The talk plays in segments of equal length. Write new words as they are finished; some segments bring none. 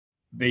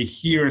they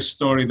hear a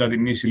story that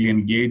initially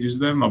engages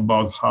them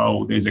about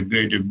how there's a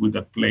greater good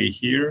at play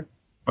here,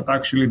 but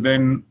actually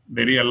then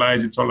they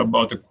realize it's all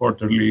about a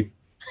quarterly,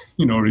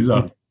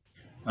 result.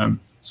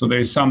 So there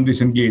is some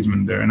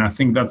disengagement there. And I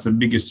think that's the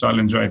biggest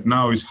challenge right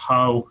now is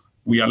how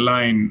we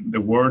align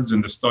the words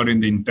and the story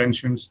and the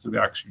intentions to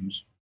the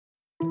actions.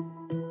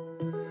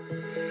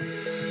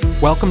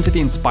 Welcome to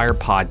the Inspire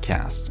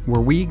Podcast,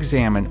 where we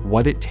examine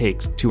what it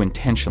takes to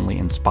intentionally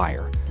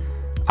inspire.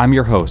 I'm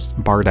your host,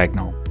 Bart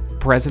Egnall,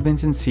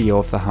 President and CEO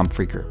of the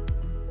Humphrey Group.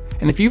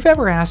 And if you've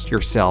ever asked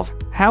yourself,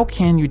 how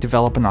can you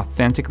develop an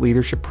authentic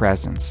leadership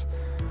presence?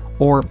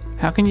 Or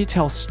how can you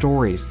tell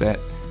stories that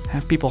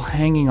have people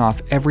hanging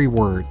off every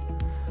word?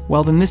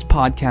 Well, then this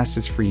podcast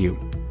is for you.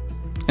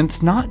 And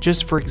it's not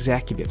just for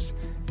executives.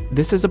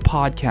 This is a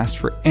podcast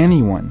for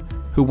anyone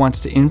who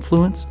wants to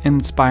influence and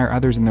inspire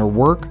others in their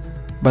work,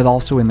 but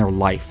also in their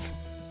life.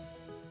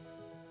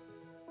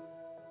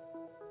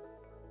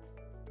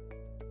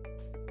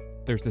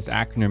 There's this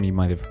acronym you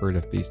might have heard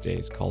of these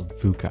days called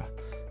VUCA,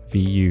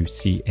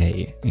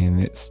 V-U-C-A, and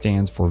it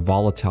stands for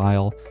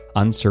volatile,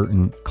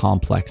 uncertain,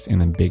 complex,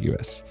 and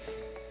ambiguous.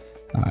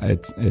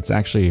 It's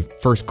actually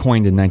first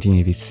coined in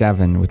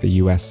 1987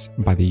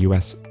 by the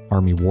U.S.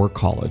 Army War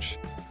College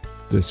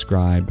to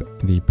describe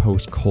the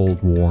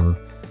post-Cold War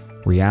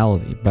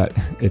reality, but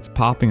it's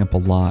popping up a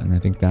lot, and I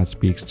think that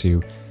speaks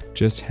to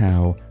just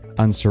how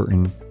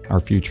uncertain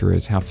our future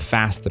is, how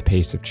fast the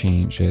pace of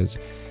change is,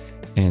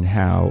 and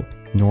how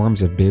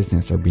norms of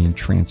business are being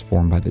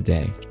transformed by the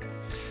day.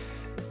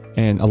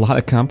 And a lot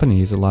of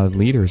companies, a lot of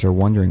leaders are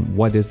wondering,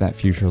 what does that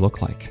future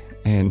look like?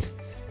 And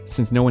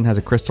since no one has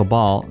a crystal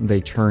ball,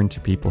 they turn to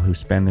people who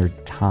spend their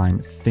time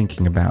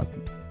thinking about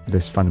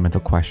this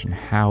fundamental question: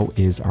 how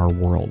is our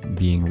world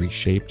being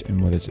reshaped, and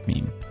what does it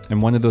mean?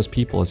 And one of those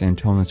people is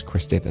Antonis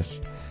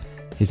Christidis.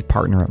 He's a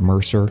partner at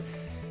Mercer.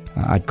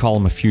 I'd call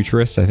him a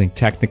futurist. I think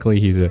technically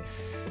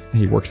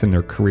he works in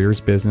their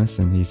careers business,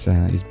 and he's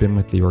been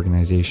with the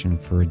organization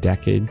for a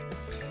decade.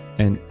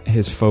 And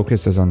his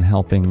focus is on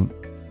helping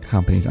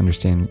companies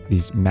understand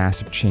these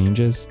massive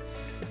changes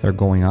that are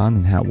going on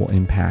and how it will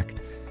impact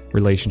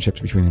relationships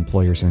between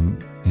employers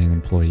and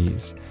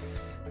employees.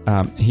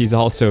 He's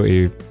also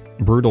a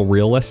brutal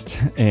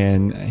realist,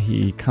 and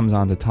he comes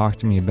on to talk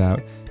to me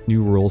about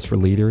new rules for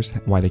leaders,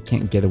 why they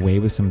can't get away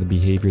with some of the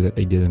behavior that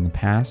they did in the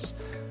past,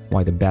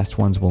 why the best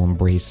ones will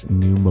embrace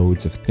new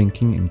modes of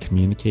thinking and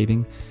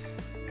communicating,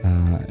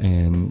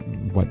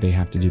 and what they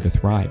have to do to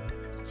thrive.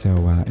 So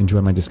enjoy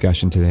my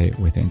discussion today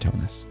with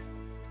Antonis.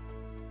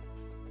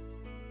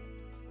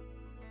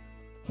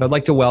 So I'd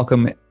like to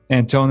welcome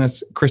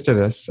Antonis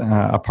Christidis,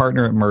 a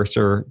partner at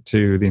Mercer,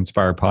 to the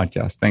Inspire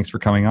Podcast. Thanks for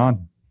coming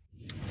on.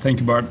 Thank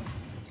you, Bart.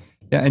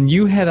 Yeah, and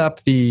you head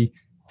up the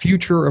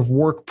future of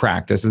work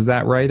practice. Is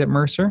that right at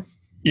Mercer?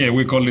 Yeah,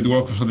 we call it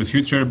Workforce for the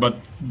Future, but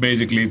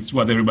basically it's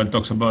what everybody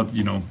talks about,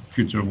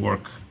 future of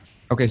work.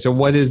 Okay, so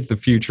what is the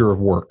future of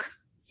work?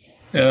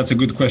 Yeah, that's a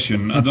good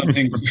question. I don't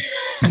think...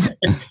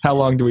 How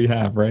long do we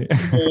have, right?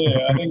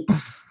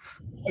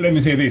 Let me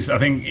say this. I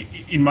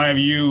think, in my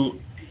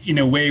view, in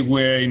a way,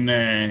 we're in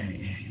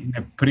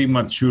a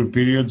premature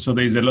period. So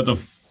there's a lot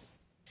of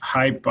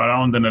hype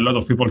around and a lot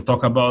of people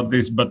talk about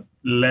this, but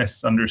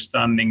less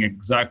understanding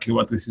exactly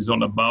what this is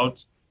all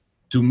about.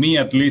 To me,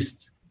 at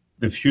least,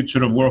 the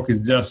future of work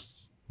is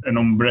just an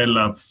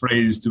umbrella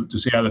phrase to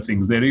say other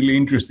things. The really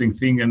interesting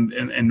thing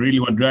and really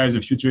what drives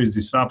the future is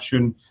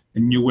disruption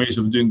and new ways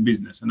of doing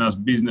business. And as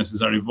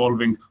businesses are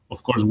evolving,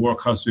 of course,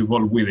 work has to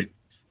evolve with it.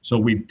 So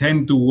we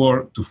tend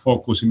to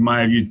focus, in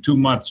my view, too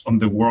much on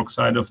the work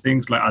side of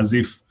things, like as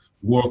if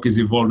work is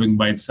evolving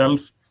by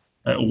itself,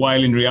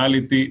 while in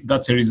reality,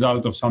 that's a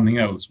result of something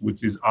else,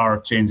 which is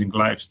our changing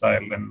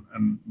lifestyle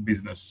and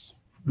business.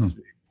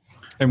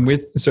 And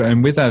with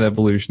that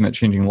evolution, that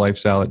changing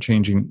lifestyle, that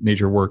changing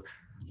nature of work,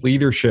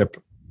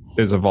 leadership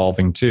is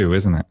evolving too,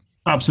 isn't it?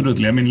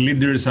 Absolutely. I mean,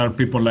 leaders are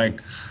people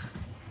like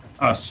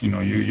us.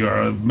 You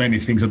are many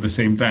things at the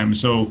same time.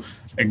 So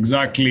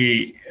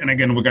exactly, and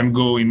again, we can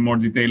go in more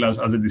detail as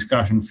the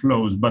discussion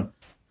flows, but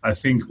I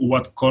think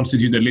what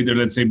constitutes a leader,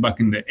 let's say back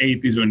in the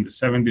 80s or in the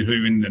 70s or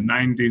even in the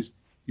 90s,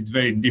 it's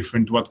very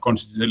different to what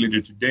constitutes a leader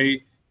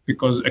today,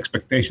 because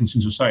expectations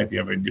in society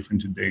are very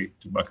different today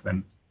to back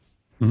then.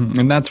 Mm-hmm.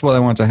 And that's what I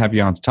want to have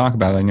you on to talk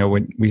about. I know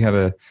when we had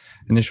an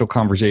initial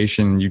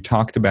conversation, you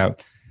talked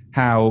about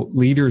how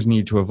leaders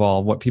need to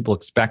evolve, what people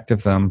expect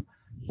of them,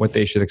 what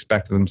they should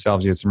expect of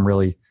themselves. You had some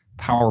really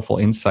powerful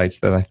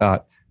insights that I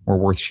thought were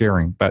worth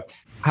sharing. But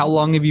how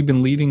long have you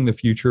been leading the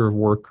future of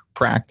work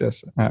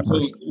practice at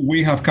Mercer?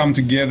 We have come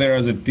together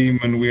as a team,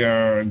 and we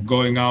are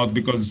going out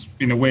because,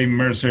 in a way,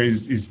 Mercer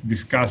is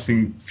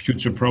discussing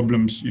future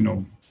problems,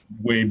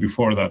 way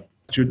before that.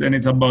 And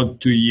it's about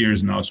 2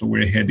 years now, so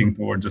we're heading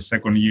towards the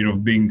second year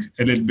of being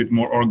a little bit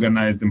more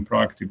organized and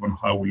proactive on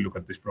how we look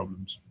at these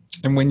problems.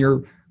 And when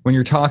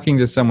you're talking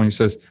to someone who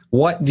says,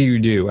 "What do you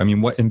do?" I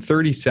mean, what in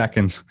 30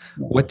 seconds,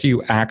 what do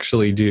you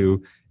actually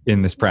do?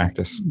 in this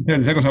practice?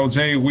 Yeah, second, I would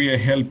say we are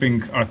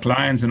helping our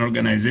clients and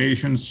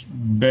organizations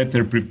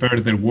better prepare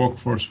their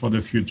workforce for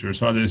the future.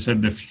 So as I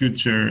said, the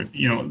future,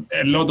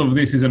 a lot of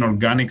this is an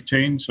organic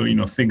change. So,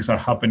 things are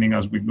happening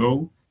as we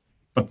go.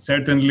 But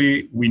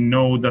certainly we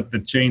know that the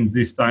change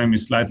this time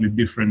is slightly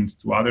different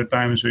to other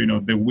times. So,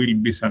 there will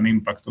be some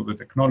impact of the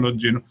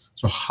technology.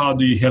 So how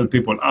do you help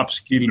people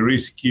upskill,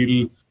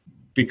 reskill,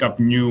 pick up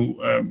new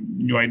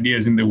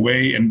ideas in the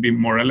way and be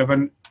more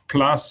relevant?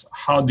 Plus,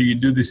 how do you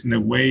do this in a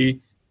way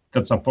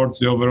that supports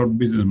the overall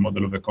business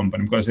model of the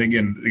company? Because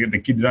again, the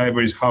key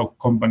driver is how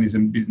companies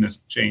and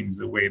business change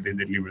the way they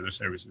deliver their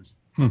services.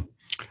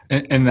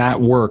 And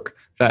that work,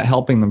 that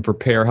helping them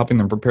prepare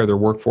their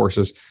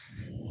workforces,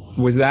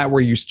 was that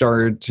where you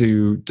started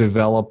to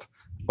develop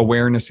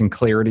awareness and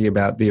clarity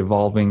about the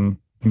evolving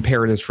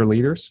imperatives for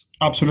leaders?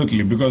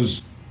 Absolutely,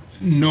 because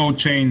no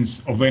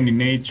change of any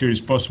nature is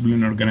possible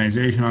in an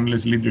organization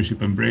unless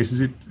leadership embraces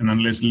it and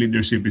unless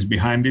leadership is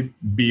behind it,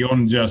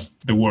 beyond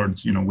just the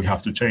words, we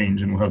have to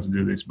change and we have to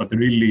do this, but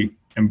really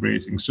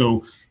embracing.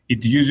 So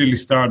it usually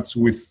starts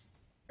with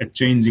a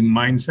changing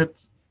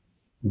mindset.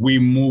 We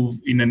move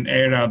in an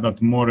era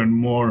that more and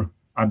more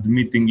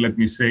admitting, let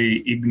me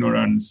say,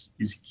 ignorance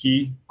is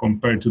key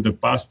compared to the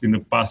past. In the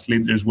past,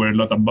 leaders were a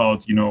lot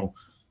about,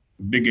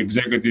 big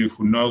executive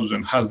who knows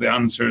and has the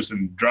answers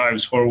and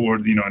drives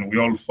forward, and we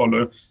all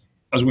follow.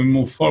 As we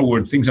move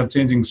forward, things are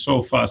changing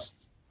so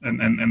fast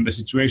and the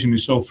situation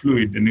is so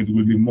fluid, and it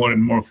will be more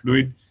and more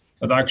fluid,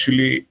 that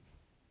actually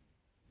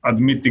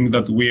admitting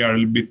that we are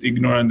a bit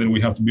ignorant and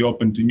we have to be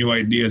open to new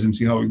ideas and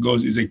see how it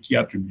goes is a key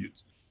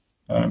attribute.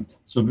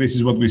 So this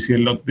is what we see a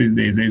lot these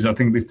days. There's, I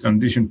think, this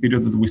transition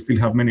period that we still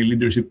have many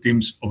leadership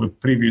teams of a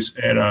previous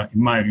era,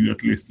 in my view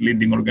at least,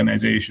 leading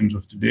organizations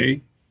of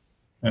today.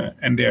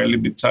 And they are a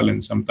little bit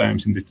challenged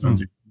sometimes in this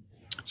transition.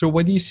 So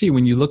what do you see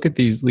when you look at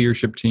these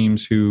leadership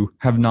teams who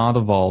have not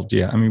evolved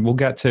yet? I mean, we'll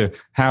get to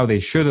how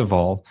they should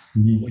evolve.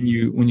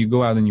 Mm-hmm. When you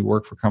go out and you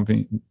work for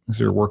companies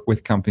or work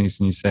with companies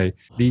and you say,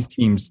 these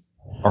teams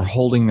are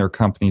holding their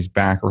companies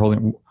back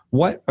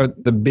what are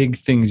the big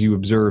things you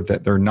observe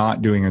that they're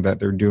not doing or that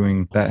they're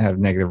doing that have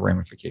negative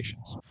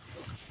ramifications?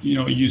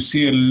 You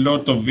see a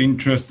lot of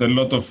interest, a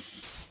lot of,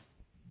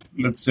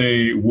 let's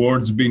say,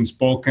 words being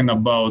spoken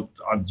about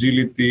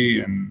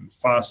agility and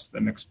fast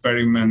and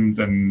experiment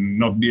and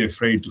not be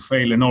afraid to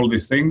fail and all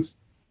these things.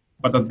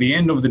 But at the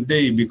end of the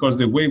day, because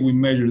the way we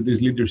measure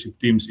these leadership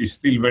teams is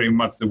still very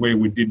much the way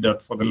we did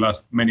that for the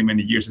last many,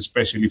 many years,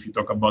 especially if you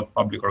talk about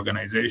public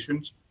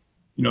organizations,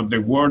 the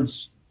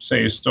words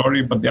say a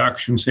story, but the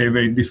actions say a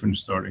very different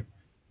story.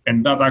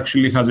 And that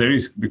actually has a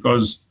risk,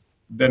 because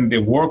then the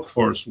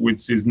workforce,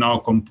 which is now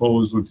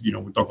composed with,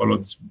 we talk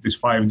about these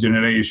 5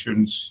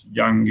 generations,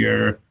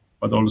 younger,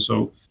 but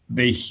also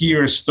they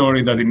hear a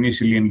story that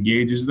initially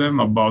engages them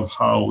about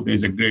how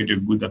there's a greater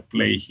good at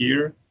play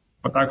here.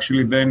 But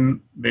actually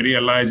then they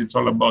realize it's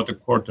all about a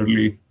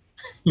quarterly,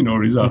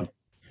 result.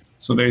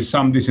 So there is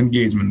some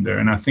disengagement there.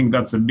 And I think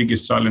that's the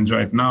biggest challenge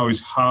right now,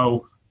 is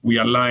how we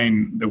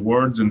align the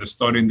words and the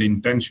story and the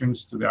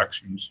intentions to the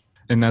actions.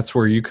 And that's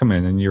where you come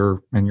in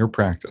your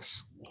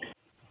practice.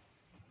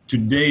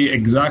 Today,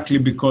 exactly,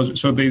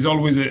 because so there's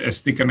always a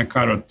stick and a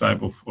carrot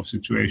type of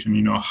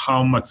situation.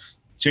 How much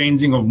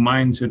changing of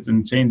mindset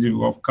and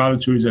changing of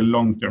culture is a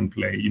long-term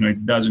play.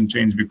 It doesn't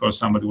change because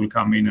somebody will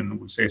come in and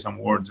will say some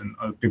words and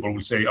people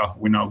will say,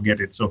 we now get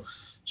it. So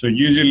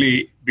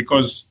usually,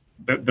 because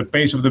the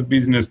pace of the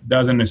business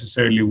doesn't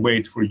necessarily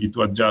wait for you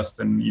to adjust,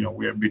 and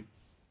we're a bit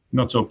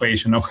not so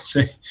patient, I would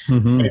say.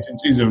 Mm-hmm.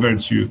 Patience is a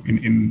virtue.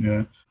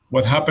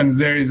 What happens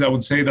there is, I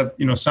would say that,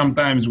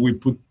 sometimes we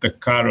put the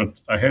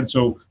carrot ahead.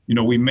 So,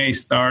 we may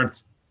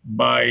start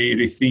by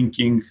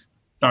rethinking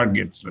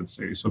targets, let's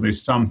say. So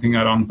there's something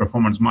around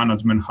performance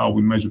management, how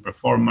we measure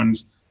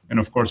performance, and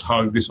of course,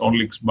 how this all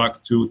links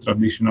back to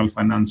traditional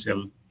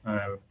financial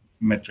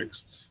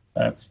metrics.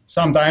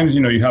 Sometimes,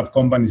 you have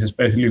companies,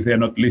 especially if they're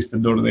not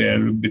listed or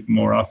they're a bit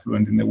more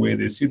affluent in the way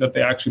they see, that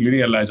they actually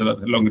realize that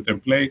a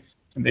longer-term play,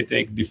 and they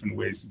take different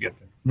ways to get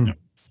there. Yeah.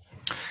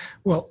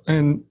 Well,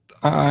 and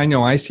I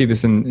know I see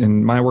this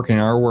in my work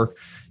and our work,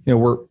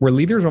 where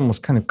leaders are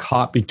almost kind of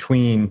caught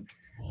between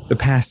the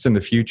past and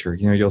the future.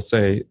 You'll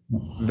say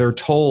they're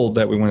told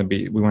that we want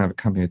to have a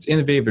company that's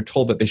innovative. They're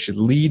told that they should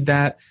lead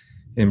that,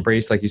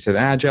 embrace, like you said,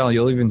 agile.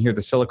 You'll even hear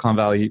the Silicon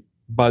Valley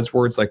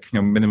buzzwords like,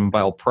 minimum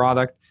viable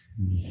product.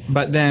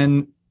 But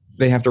then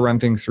they have to run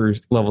things through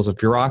levels of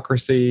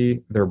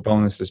bureaucracy. Their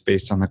bonus is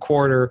based on the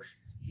quarter.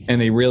 And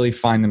they really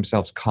find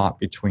themselves caught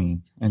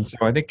between. And so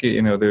I think,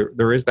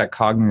 there is that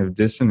cognitive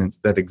dissonance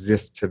that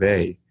exists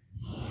today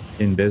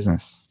in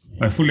business.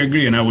 I fully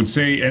agree. And I would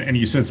say, and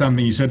you said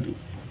something,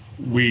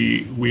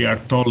 we are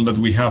told that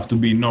we have to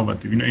be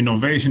innovative.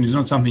 Innovation is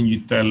not something you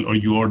tell or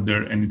you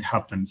order and it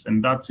happens.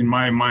 And that's, in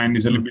my mind,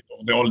 is a little bit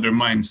of the older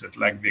mindset,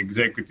 like the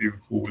executive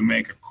who will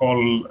make a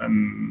call.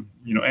 And,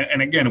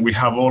 and again, we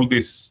have all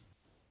this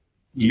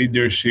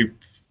leadership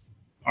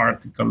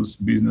articles,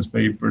 business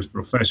papers,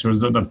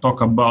 professors that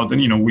talk about,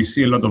 and we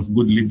see a lot of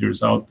good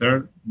leaders out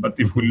there. But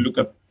if we look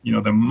at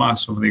the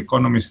mass of the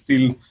economy,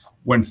 still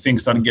when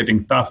things start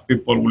getting tough,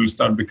 people will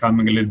start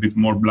becoming a little bit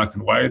more black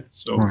and white.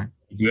 So, right.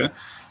 yeah.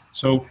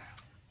 So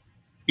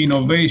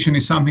innovation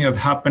is something that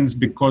happens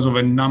because of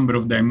a number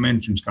of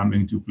dimensions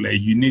coming into play.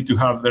 You need to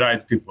have the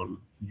right people.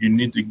 You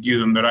need to give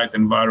them the right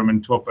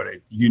environment to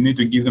operate. You need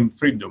to give them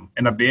freedom.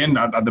 And at the end,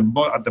 at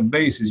the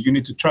basis, you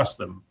need to trust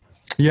them.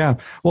 Yeah.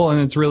 Well, and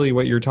it's really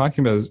what you're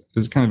talking about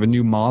is kind of a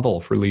new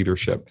model for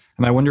leadership.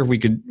 And I wonder if we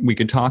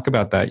could talk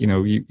about that.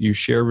 You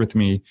shared with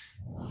me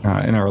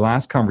in our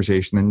last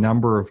conversation the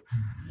number of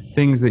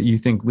things that you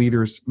think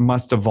leaders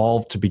must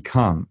evolve to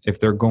become if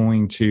they're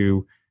going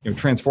to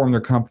transform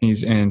their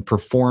companies and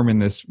perform in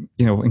this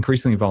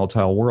increasingly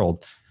volatile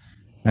world.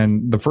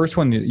 And the first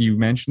one that you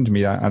mentioned to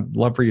me, I'd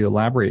love for you to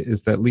elaborate,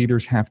 is that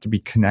leaders have to be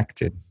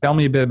connected. Tell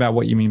me a bit about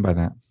what you mean by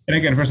that. And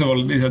again, first of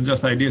all, these are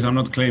just ideas. I'm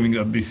not claiming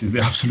that this is the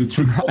absolute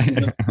truth.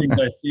 That's things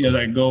I see as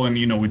I go, and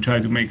we try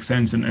to make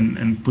sense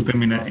and put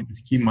them in a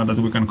schema that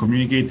we can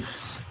communicate.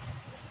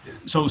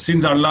 So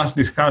since our last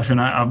discussion,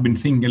 I've been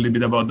thinking a little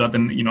bit about that,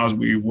 and as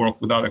we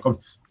work with other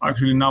companies,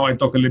 actually now I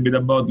talk a little bit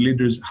about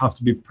leaders have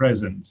to be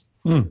present.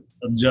 Not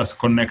just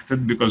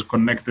connected, because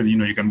connected,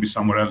 you can be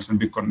somewhere else and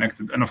be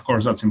connected. And of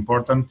course, that's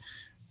important.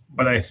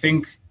 But I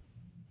think,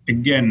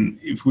 again,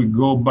 if we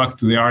go back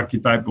to the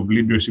archetype of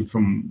leadership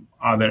from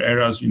other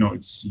eras,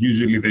 it's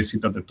usually they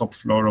sit at the top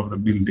floor of the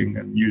building,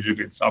 and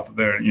usually it's up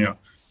there,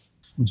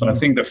 Mm-hmm. So I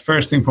think the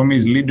first thing for me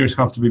is leaders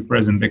have to be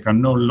present. They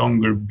can no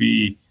longer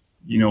be,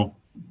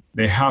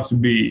 they have to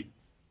be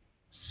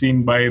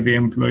seen by the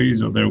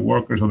employees or their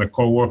workers or the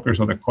co-workers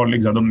or the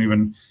colleagues.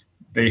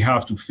 They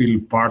have to feel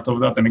part of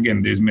that. And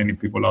again, there's many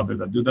people out there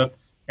that do that.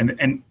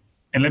 And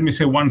let me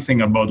say one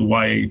thing about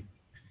why,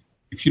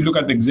 if you look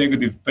at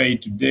executive pay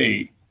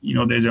today,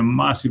 there's a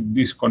massive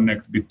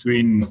disconnect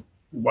between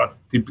what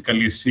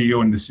typically a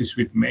CEO in the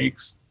C-suite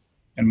makes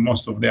and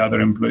most of the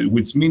other employees,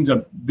 which means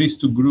that these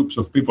two groups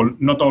of people,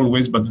 not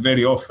always, but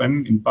very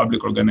often in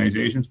public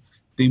organizations,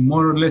 they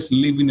more or less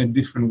live in a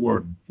different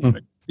world.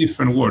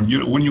 Different world.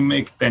 When you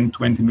make $10,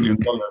 $20 million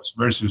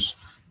versus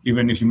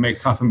even if you make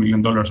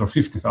 $500,000 or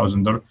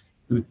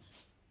 $50,000,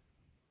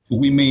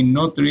 we may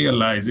not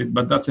realize it,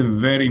 but that's a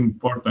very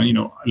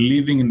important,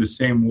 living in the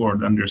same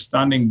world,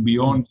 understanding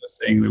beyond just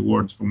saying the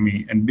words for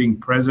me, and being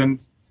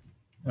present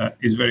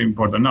is very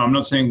important. Now, I'm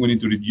not saying we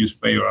need to reduce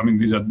pay,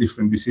 these are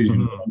different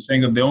decisions. Mm-hmm. I'm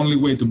saying that the only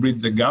way to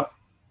bridge the gap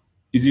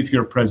is if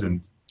you're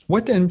present.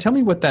 And tell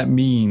me what that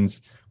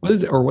means. What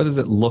is it, or what does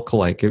it look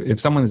like? If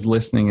someone is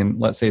listening and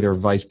let's say they're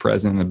vice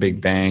president in a big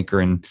bank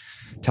or in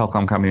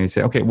telecom company, they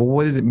say, okay, well,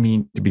 what does it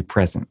mean to be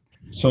present?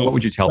 So what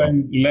would you tell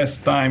them? Spend less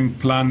time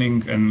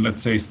planning and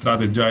let's say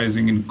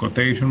strategizing in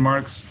quotation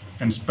marks,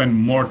 and spend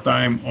more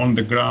time on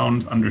the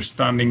ground,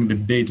 understanding the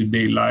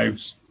day-to-day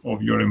lives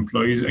of your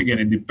employees. Again,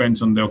 it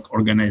depends on the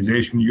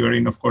organization you're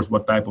in, of course,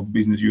 what type of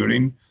business you're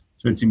in.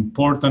 So it's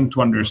important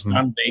to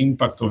understand the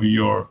impact of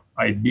your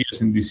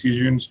ideas and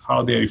decisions,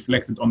 how they are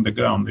reflected on the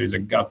ground. There's a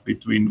gap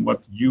between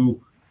what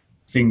you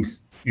think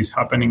is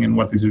happening and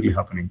what is really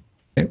happening.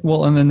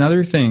 Well, and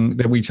another thing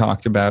that we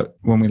talked about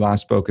when we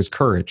last spoke is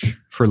courage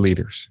for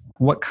leaders.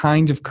 What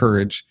kind of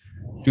courage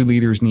do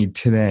leaders need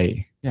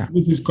today? Yeah.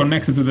 This is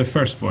connected to the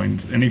first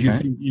point. And if you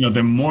think,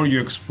 the more you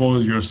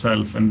expose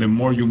yourself and the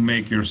more you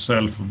make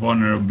yourself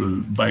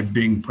vulnerable by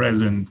being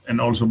present,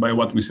 and also by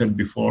what we said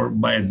before,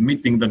 by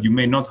admitting that you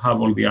may not have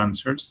all the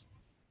answers,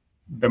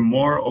 the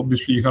more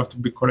obviously you have to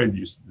be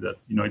courageous to that.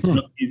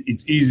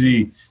 It's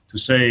easy to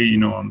say,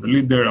 I'm the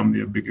leader, I'm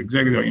the big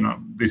executive,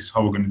 this is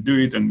how we're going to do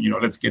it, and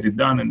let's get it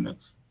done. And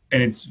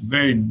it's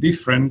very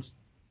different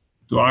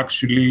to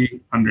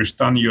actually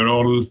understand your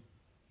role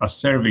as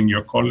serving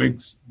your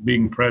colleagues,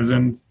 being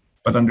present,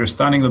 but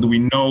understanding that we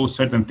know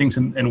certain things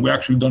and we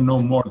actually don't know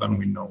more than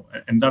we know.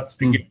 And that's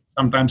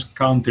sometimes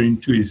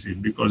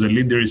counterintuitive, because a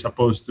leader is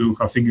supposed to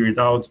have figured it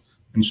out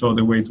and show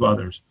the way to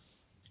others.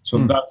 So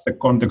that's the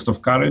context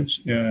of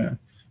courage.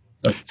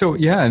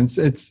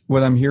 It's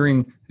what I'm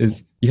hearing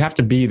is you have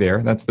to be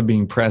there. That's the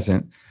being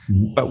present.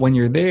 Mm-hmm. But when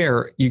you're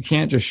there, you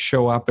can't just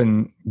show up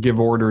and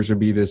give orders or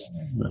be this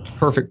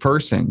perfect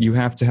person. You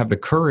have to have the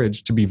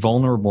courage to be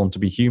vulnerable and to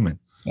be human.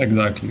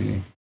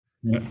 Exactly.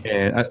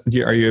 Yeah.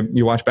 And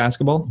you watch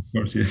basketball? Of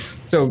course, yes.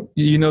 So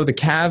the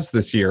Cavs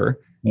this year.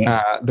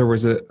 Yeah. There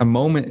was a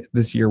moment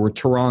this year where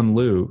Tyronn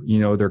Lue,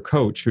 their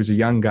coach, who's a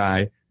young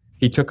guy,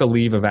 he took a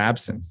leave of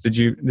absence. Did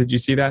you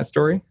see that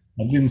story?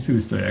 I didn't see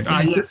the story.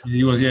 Yes,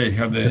 he was. Yeah, he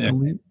had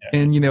the.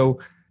 And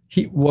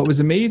what was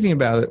amazing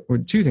about it were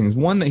two things.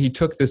 One, that he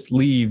took this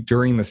leave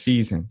during the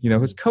season.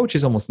 His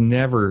coaches almost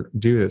never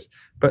do this.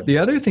 But the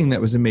other thing that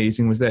was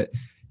amazing was that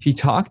he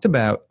talked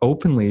about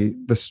openly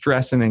the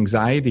stress and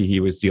anxiety he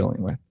was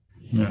dealing with.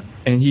 Yeah.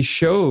 And he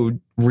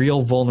showed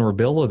real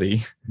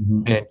vulnerability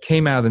and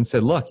came out and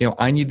said, look,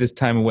 I need this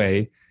time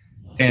away.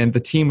 And the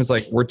team was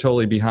like, we're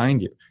totally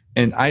behind you.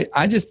 And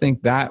I just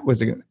think that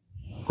was a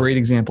great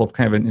example of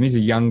and he's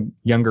a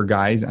younger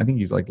guy. I think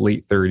he's like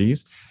late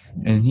 30s.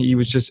 And he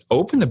was just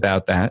open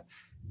about that.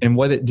 And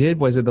what it did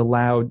was it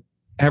allowed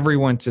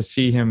everyone to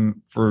see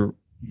him for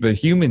the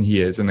human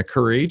he is and the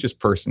courageous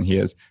person he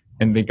is.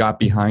 and they got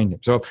behind him.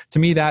 So to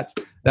me, that's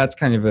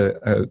kind of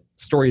a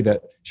story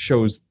that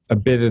shows a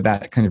bit of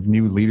that kind of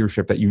new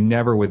leadership that you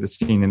never would have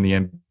seen in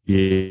the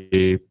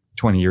NBA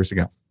 20 years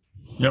ago.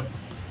 Yep,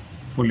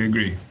 fully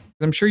agree.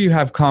 I'm sure you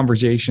have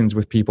conversations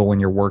with people when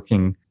you're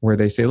working where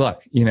they say,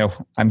 look,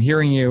 I'm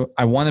hearing you.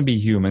 I want to be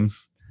human.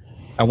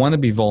 I want to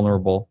be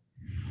vulnerable.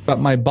 But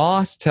my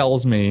boss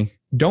tells me,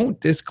 don't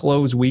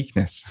disclose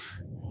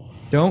weakness.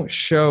 Don't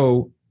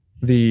show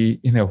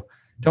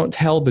don't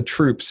tell the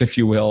troops, if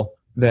you will,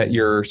 that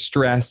you're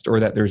stressed or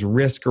that there's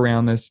risk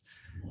around this.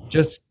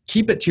 Just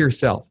keep it to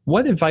yourself.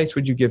 What advice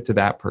would you give to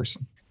that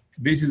person?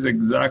 This is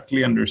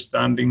exactly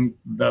understanding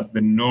that the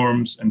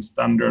norms and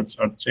standards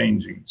are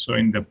changing. So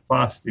in the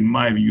past, in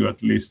my view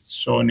at least,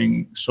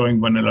 showing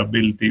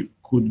vulnerability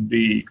could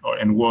be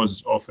and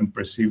was often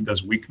perceived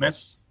as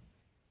weakness.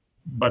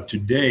 But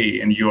today,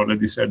 and you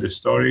already said the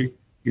story,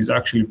 is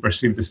actually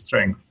perceived as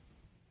strength.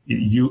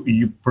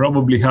 You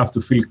probably have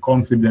to feel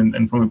confident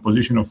and from a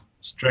position of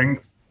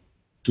strength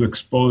to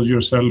expose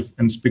yourself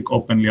and speak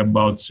openly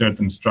about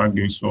certain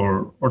struggles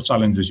or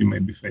challenges you may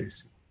be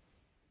facing.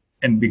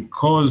 And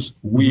because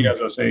we,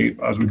 as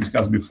we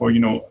discussed before,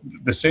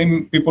 the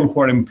same people who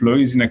are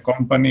employees in a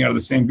company are the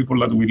same people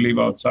that we live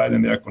outside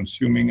and they are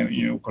consuming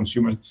and,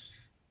 consumers.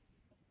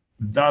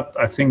 That,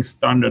 I think,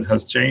 standard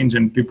has changed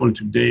and people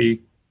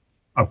today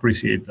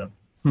appreciate that.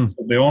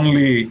 So the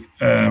only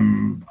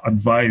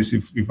advice,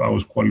 if I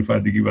was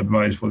qualified to give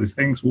advice for these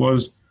things,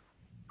 was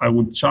I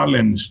would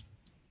challenge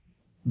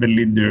the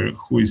leader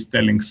who is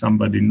telling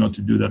somebody not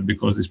to do that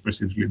because it's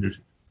perceived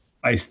leadership.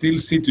 I still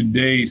see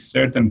today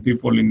certain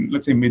people in,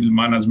 let's say, middle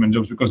management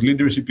jobs, because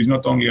leadership is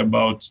not only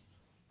about,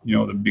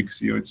 the big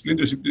CEO. It's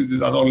leadership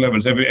at all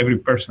levels. Every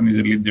person is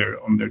a leader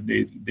on their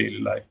daily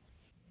life.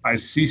 I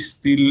see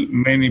still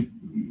many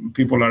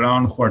people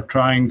around who are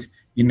trying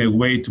in a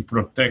way to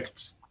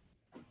protect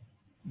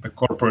the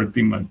corporate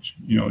image.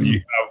 You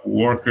have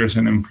workers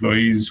and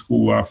employees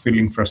who are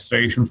feeling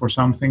frustration for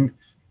something,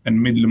 and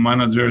middle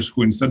managers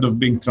who, instead of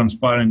being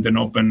transparent and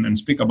open and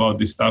speak about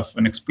this stuff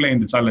and explain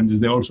the challenges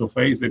they also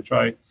face, they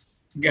try.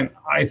 Again,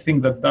 I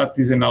think that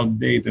is an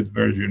outdated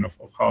version of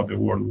how the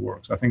world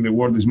works. I think the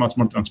world is much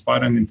more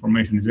transparent.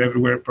 Information is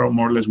everywhere.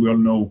 More or less, we all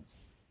know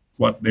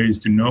what there is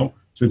to know.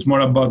 So it's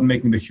more about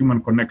making the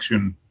human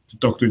connection to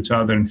talk to each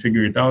other and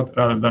figure it out,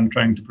 rather than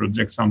trying to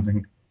project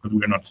something that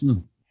we're not.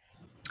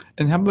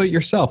 And how about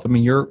yourself? I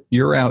mean,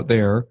 you're out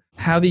there.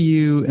 How do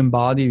you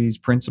embody these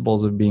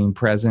principles of being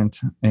present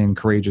and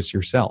courageous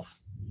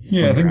yourself?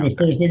 Yeah, I think the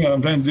first thing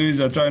I'm trying to do is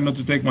I try not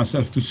to take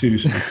myself too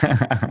seriously.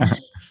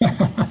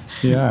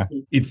 Yeah.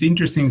 It's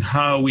interesting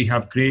how we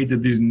have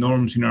created these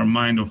norms in our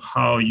mind of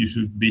how you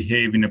should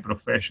behave in a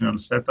professional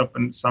setup,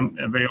 and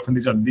very often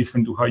these are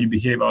different to how you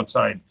behave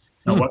outside.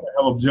 Now, what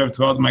I have observed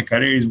throughout my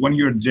career is when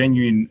you're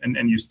genuine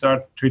and you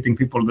start treating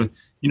people that,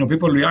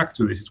 people react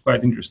to this. It's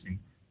quite interesting.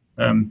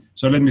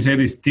 So let me say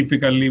this,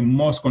 typically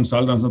most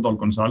consultants, not all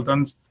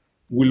consultants,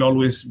 will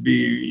always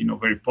be,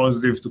 very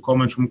positive to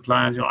comments from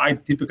clients. I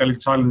typically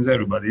challenge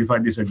everybody. If I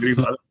disagree, I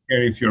don't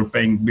care if you're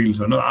paying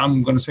bills or not.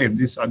 I'm going to say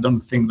this. I don't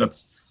think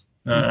that's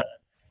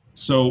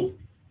so.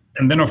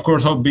 And then, of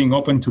course, being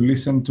open to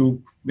listen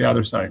to the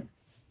other side.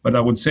 But I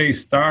would say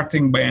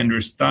starting by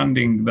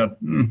understanding that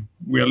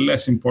we are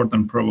less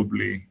important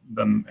probably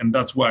than, and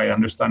that's why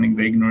understanding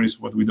the ignorance,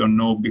 what we don't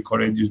know, be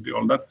courageous, be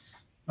all that.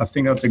 I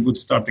think that's a good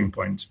starting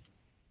point.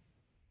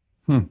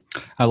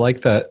 I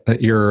like that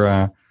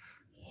you're,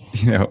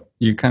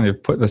 you kind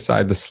of put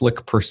aside the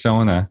slick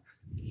persona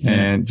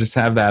and just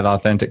have that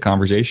authentic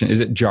conversation. Is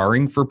it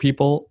jarring for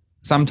people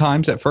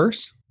sometimes at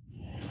first?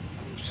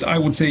 I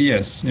would say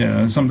yes.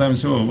 Yeah.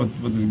 Sometimes, what's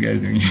this guy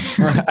doing?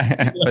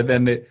 Right. But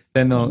then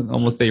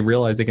they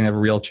realize they can have a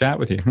real chat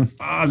with you.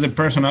 As a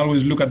person, I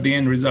always look at the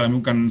end result.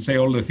 We can say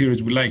all the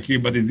theories we like here,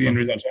 but it's the end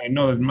result. I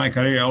know that in my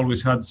career, I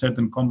always had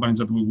certain companies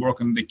that we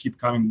work and they keep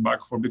coming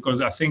back for,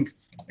 because I think,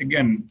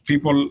 again,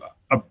 people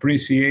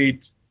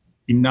appreciate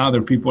in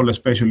other people,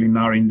 especially in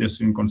our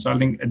industry in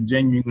consulting, a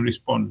genuine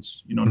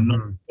response.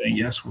 Not saying,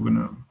 yes, we're going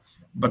to,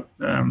 but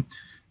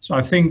so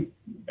I think,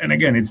 and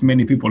again, it's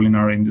many people in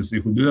our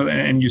industry who do that,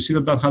 and you see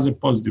that has a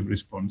positive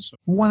response.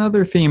 One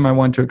other theme I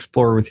want to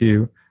explore with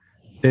you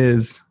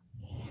is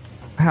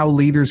how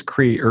leaders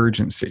create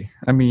urgency.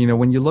 I mean,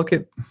 when you look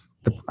at,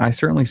 I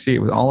certainly see it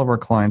with all of our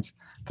clients,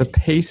 the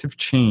pace of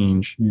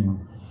change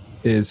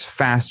is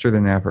faster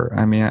than ever.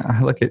 I mean,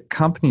 I look at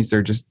companies that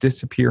are just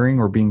disappearing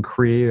or being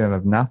created out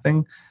of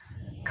nothing.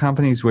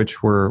 Companies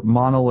which were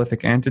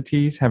monolithic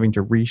entities having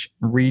to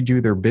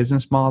redo their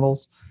business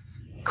models.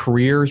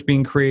 Careers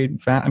being created.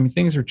 I mean,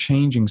 things are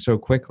changing so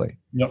quickly.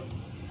 Yep.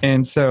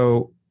 And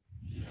so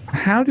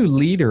how do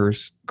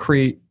leaders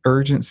create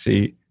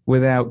urgency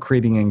without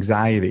creating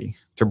anxiety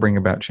to bring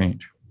about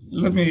change?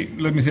 Let me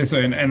say so.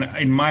 And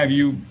in my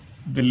view,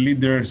 the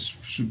leaders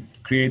should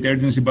create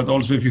urgency, but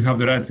also if you have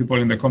the right people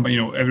in the company,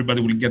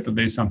 everybody will get that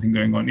there's something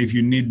going on. If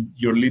you need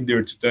your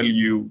leader to tell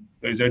you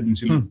there's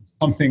urgency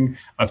something,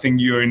 I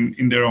think you're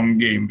in their own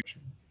game.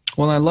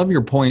 Well, I love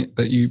your point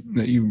that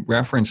you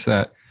referenced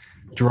that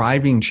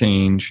driving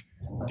change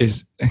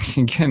is,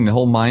 again, the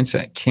whole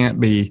mindset can't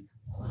be,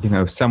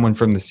 someone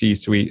from the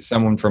C-suite,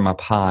 someone from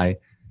up high.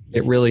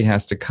 It really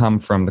has to come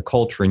from the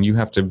culture, and you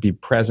have to be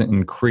present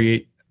and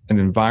create an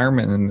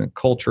environment and a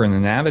culture and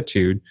an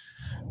attitude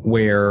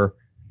where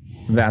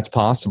that's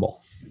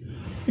possible.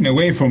 In a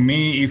way, for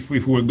me, if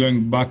we're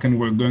going back and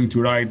we're going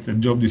to write a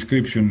job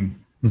description,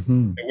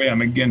 the way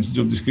I'm against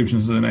job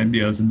descriptions as an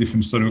idea, that's a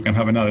different story we can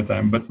have another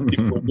time. But if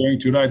we're going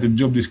to write a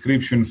job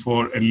description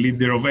for a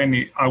leader of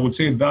any, I would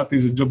say that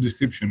is a job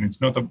description.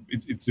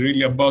 It's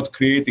really about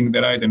creating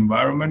the right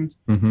environment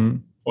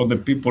for the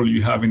people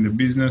you have in the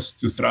business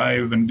to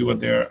thrive and do what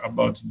they're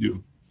about to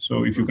do.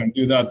 So if you can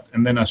do that,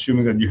 and then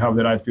assuming that you have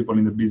the right people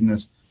in the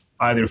business,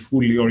 either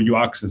fully or you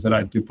access the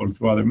right people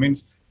through other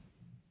means,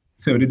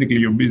 theoretically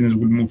your business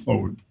will move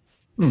forward.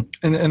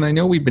 And I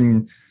know we've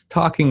been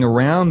talking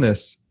around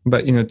this,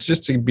 but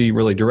just to be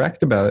really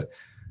direct about it,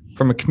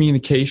 from a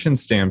communication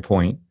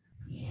standpoint,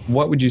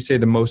 what would you say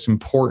the most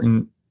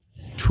important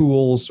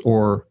tools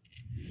or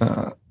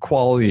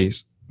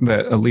qualities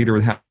that a leader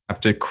would have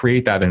to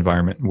create that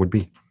environment would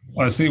be?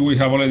 I see we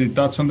have already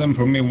touched on them.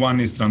 For me, one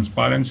is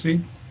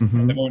transparency. The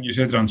moment you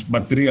say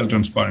but real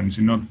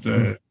transparency, not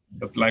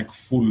but like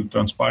full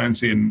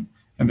transparency. And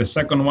the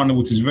second one,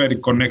 which is very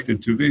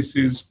connected to this,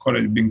 is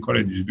being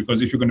courageous.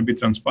 Because if you're going to be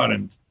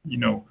transparent,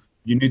 you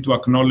need to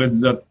acknowledge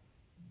that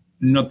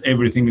not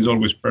everything is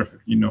always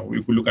perfect.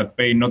 If we look at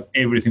pay, not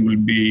everything will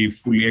be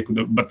fully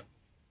equitable, but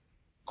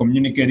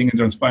communicating in a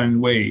transparent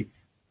way,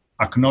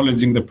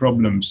 acknowledging the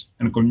problems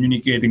and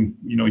communicating,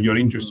 your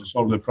interest to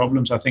solve the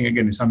problems, I think,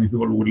 again, is something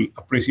people will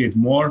appreciate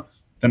more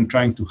than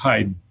trying to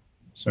hide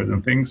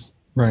certain things.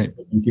 Right.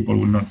 And people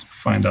will not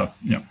find out.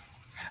 Yeah.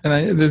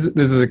 And this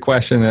is a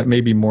question that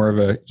may be more of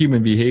a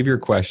human behavior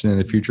question than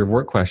the future of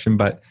work question,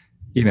 but,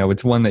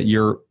 it's one that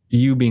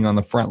you being on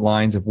the front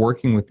lines of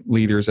working with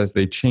leaders as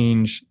they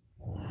change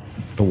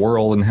the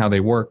world and how they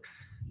work,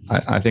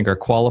 I think are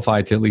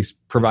qualified to at least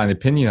provide an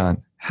opinion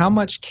on. How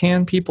much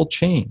can people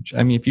change?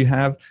 I mean, if you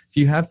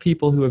have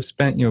people who have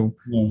spent,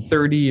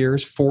 30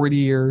 years, 40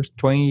 years,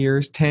 20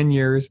 years, 10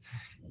 years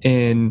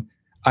in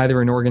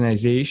either in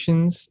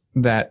organizations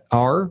that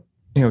are,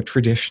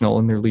 traditional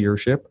in their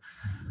leadership,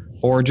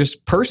 or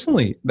just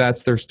personally,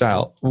 that's their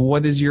style.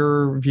 What is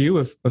your view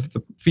of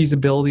the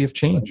feasibility of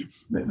change?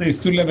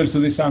 There's two levels to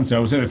this answer. I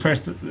would say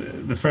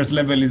the first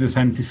level is the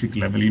scientific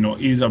level.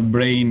 Is our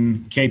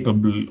brain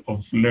capable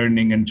of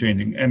learning and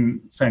changing?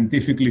 And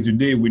scientifically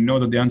today, we know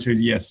that the answer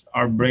is yes.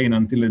 Our brain,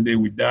 until the day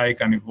we die,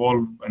 can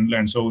evolve and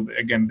learn. So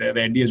again,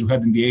 the ideas we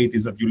had in the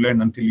 80s that you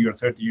learn until you're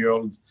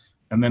 30-year-old,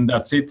 and then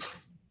that's it.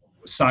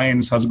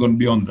 Science has gone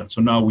beyond that.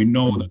 So now we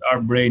know that our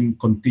brain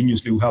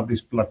continuously will have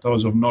these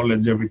plateaus of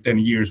knowledge every 10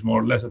 years,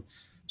 more or less.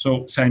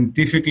 So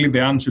scientifically, the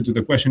answer to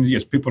the question is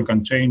yes, people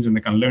can change and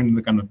they can learn and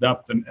they can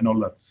adapt and all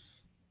that.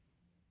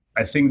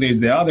 I think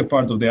there's the other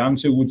part of the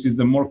answer, which is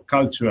the more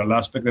cultural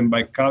aspect. And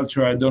by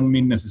culture, I don't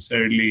mean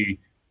necessarily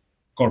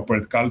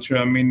corporate culture.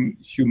 I mean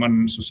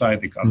human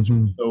society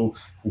culture. So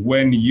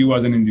when you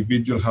as an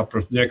individual have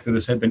projected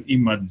a certain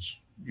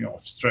image,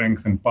 of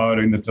strength and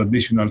power in the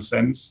traditional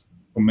sense,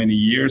 for many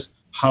years,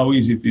 how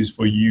easy it is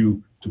for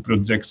you to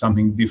project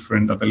something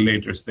different at a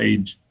later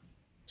stage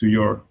to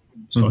your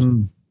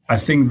society. I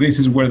think this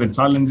is where the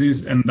challenge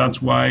is, and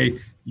that's why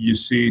you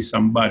see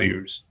some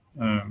barriers.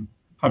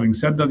 Having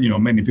said that,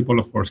 many people,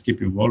 of course,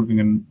 keep evolving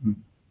and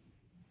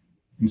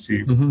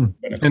see.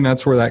 And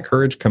that's where that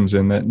courage comes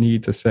in, that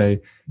need to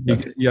say,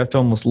 you have to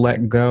almost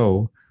let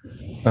go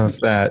of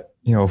that,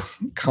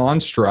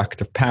 construct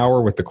of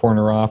power with the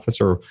corner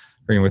office or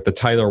with the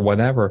title or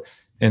whatever,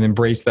 and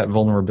embrace that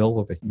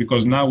vulnerability.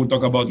 Because now we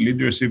talk about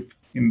leadership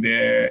in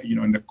the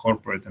in the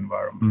corporate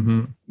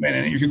environment.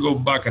 And if you go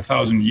back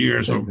 1,000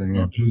 years,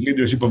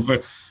 leadership of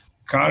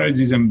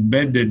courage is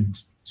embedded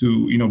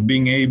to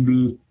being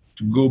able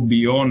to go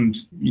beyond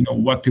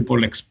what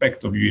people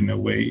expect of you in a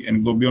way,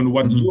 and go beyond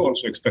what you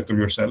also expect of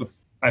yourself.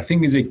 I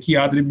think is a key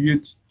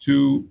attribute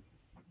to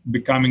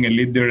becoming a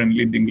leader and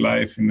leading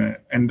life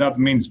and that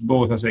means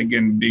both as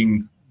again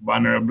being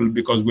vulnerable,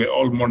 because we're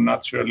all more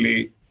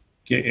naturally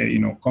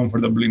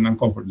comfortable in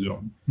uncomfort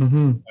zone.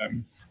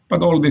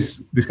 But all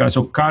this kind of,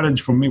 so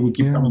courage for me, we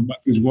keep coming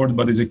back to this word,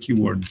 but it's a key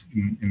word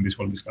in this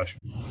whole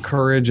discussion.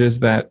 Courage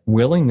is that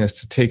willingness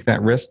to take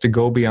that risk, to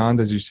go beyond,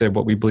 as you said,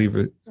 what we believe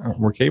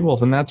we're capable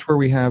of. And that's where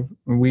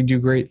we do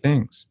great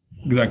things.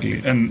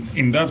 Exactly. And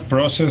in that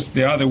process,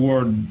 the other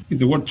word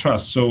is the word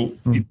trust. So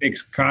it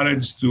takes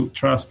courage to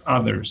trust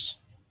others.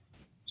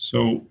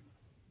 So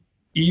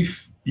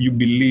if you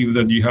believe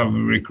that you have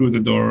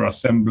recruited or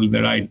assembled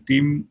the right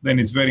team, then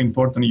it's very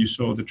important you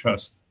show the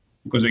trust.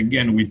 Because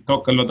again, we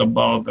talk a lot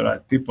about the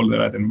right people, the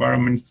right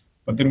environments,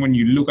 but then when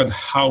you look at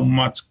how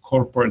much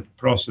corporate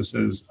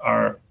processes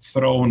are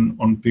thrown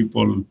on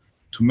people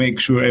to make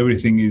sure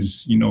everything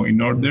is,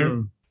 in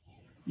order,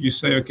 you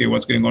say, okay,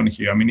 what's going on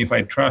here? I mean, if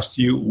I trust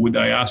you, would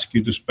I ask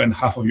you to spend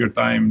half of your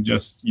time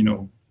just,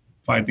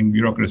 fighting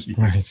bureaucracy?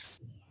 Right.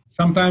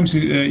 Sometimes,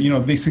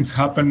 these things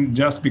happen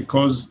just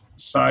because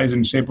size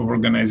and shape of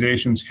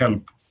organizations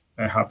help.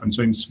 happen.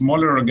 So in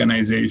smaller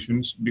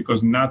organizations,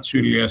 because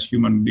naturally as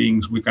human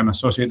beings, we can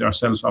associate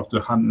ourselves up to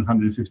 100,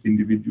 150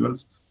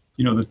 individuals,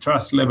 the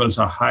trust levels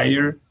are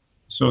higher.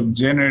 So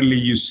generally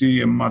you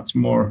see a nice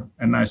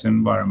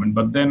environment.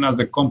 But then as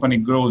the company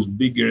grows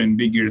bigger and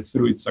bigger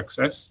through its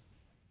success,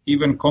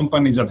 even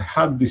companies that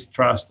had this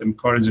trust and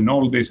courage and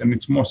all this, and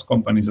it's most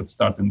companies that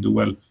start and do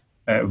well,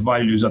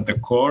 values at the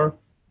core,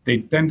 they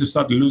tend to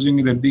start losing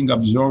it and being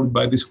absorbed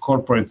by these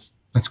corporates,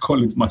 let's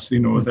call it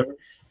machine or whatever,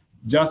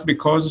 just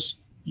because,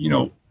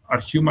 our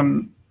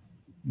human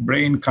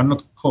brain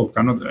cannot cope,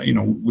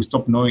 we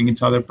stop knowing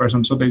each other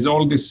person. So there's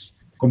all these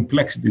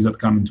complexities that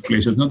come into play.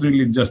 So it's not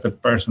really just a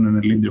person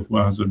and a leader who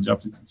has a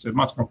job. It's a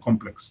much more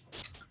complex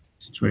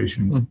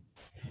situation.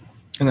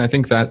 And I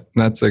think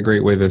that's a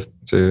great way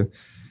to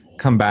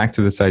come back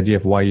to this idea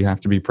of why you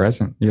have to be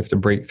present. You have to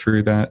break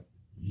through that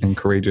and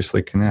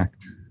courageously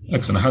connect.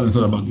 Excellent. I hadn't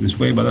thought about it this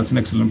way, but that's an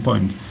excellent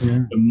point.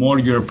 Yeah. The more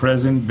you're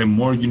present, the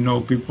more you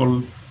know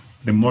people,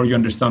 the more you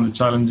understand the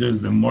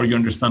challenges, the more you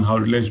understand how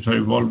relationships are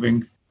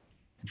evolving,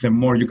 the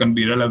more you can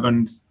be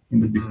relevant in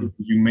the decisions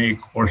you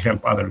make or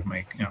help others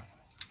make. Yeah.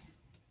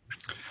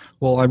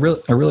 Well, I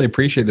really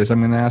appreciate this. I'm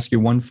going to ask you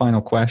one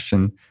final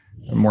question,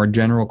 a more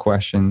general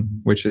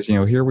question, which is,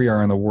 here we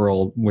are in the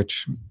world,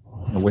 which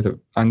with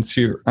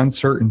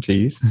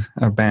uncertainties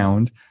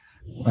abound,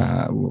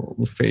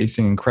 we're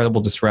facing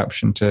incredible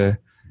disruption to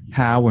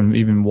how and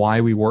even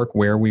why we work,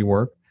 where we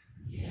work.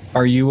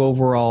 Are you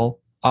overall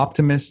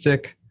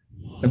optimistic,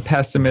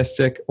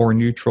 pessimistic, or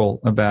neutral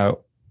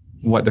about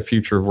what the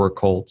future of work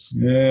holds?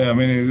 Yeah,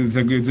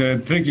 it's a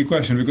tricky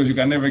question because you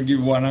can never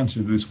give one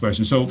answer to this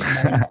question. So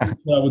I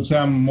would say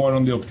I'm more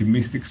on the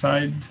optimistic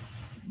side.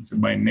 It's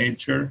by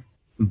nature.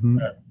 Mm-hmm.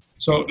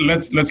 So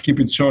let's keep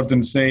it short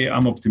and say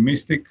I'm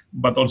optimistic,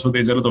 but also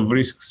there's a lot of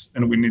risks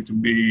and we need to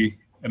be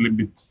a little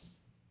bit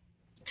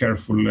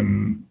careful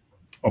and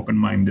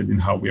open-minded in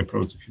how we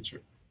approach the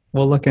future.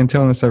 Well, look,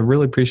 Antonis, I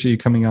really appreciate you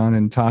coming on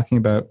and talking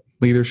about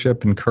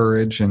leadership and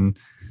courage and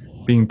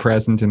being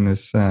present in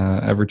this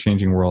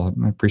ever-changing world.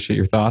 I appreciate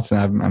your thoughts,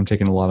 and I'm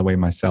taking a lot away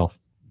myself.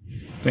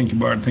 Thank you,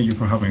 Bart. Thank you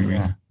for having me.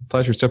 Yeah,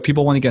 pleasure. So if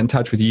people want to get in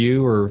touch with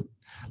you or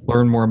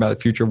learn more about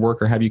the future of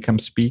work or have you come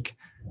speak,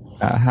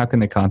 how can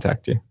they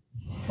contact you?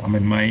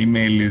 My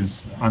email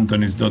is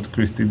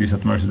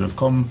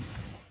antonis.christidis@mercy.com,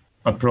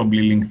 but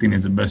probably LinkedIn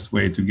is the best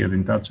way to get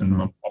in touch,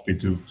 and I'm happy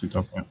to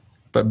talk about it.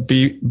 But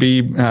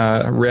be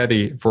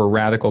ready for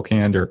radical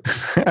candor.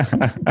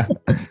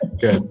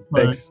 Good.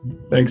 Thanks.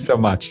 Thanks so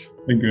much.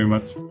 Thank you very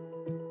much.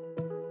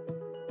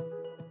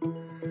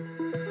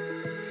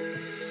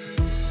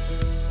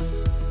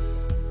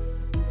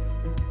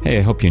 Hey,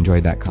 I hope you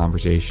enjoyed that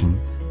conversation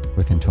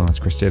with Antonis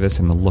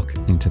Christidis and the look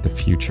into the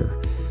future.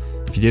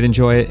 If you did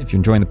enjoy it, if you're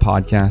enjoying the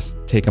podcast,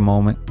 take a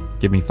moment,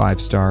 give me 5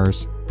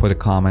 stars, put a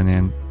comment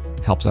in,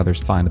 helps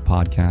others find the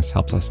podcast,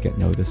 helps us get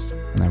noticed,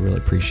 and I really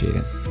appreciate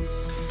it.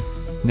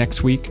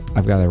 Next week,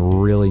 I've got a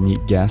really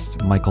neat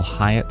guest, Michael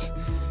Hyatt.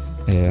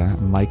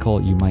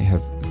 Michael, you might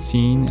have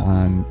seen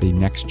on the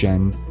Next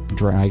Gen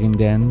Dragon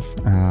Dens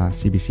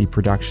CBC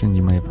production.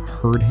 You might have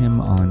heard him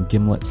on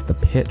Gimlet's The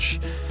Pitch.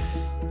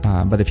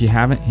 But if you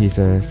haven't, he's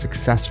a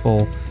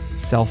successful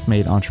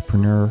self-made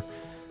entrepreneur.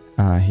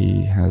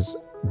 He has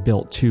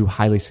built 2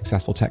 highly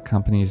successful tech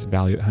companies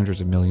valued at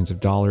hundreds of millions of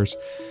dollars.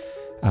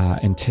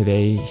 And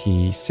today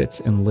he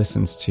sits and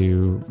listens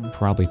to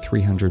probably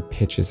 300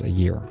 pitches a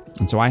year.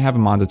 And so I have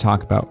him on to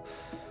talk about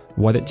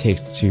what it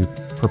takes to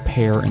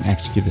prepare and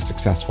execute a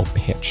successful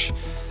pitch.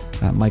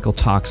 Michael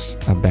talks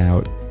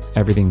about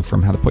everything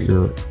from how to put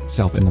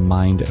yourself in the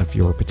mind of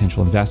your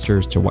potential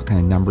investors to what kind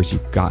of numbers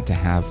you've got to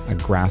have a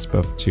grasp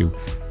of to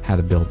how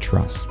to build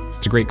trust.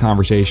 It's a great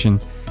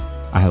conversation.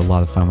 I had a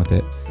lot of fun with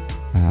it.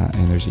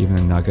 And there's even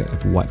a nugget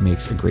of what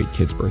makes a great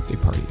kid's birthday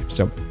party.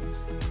 So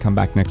come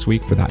back next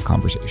week for that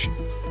conversation.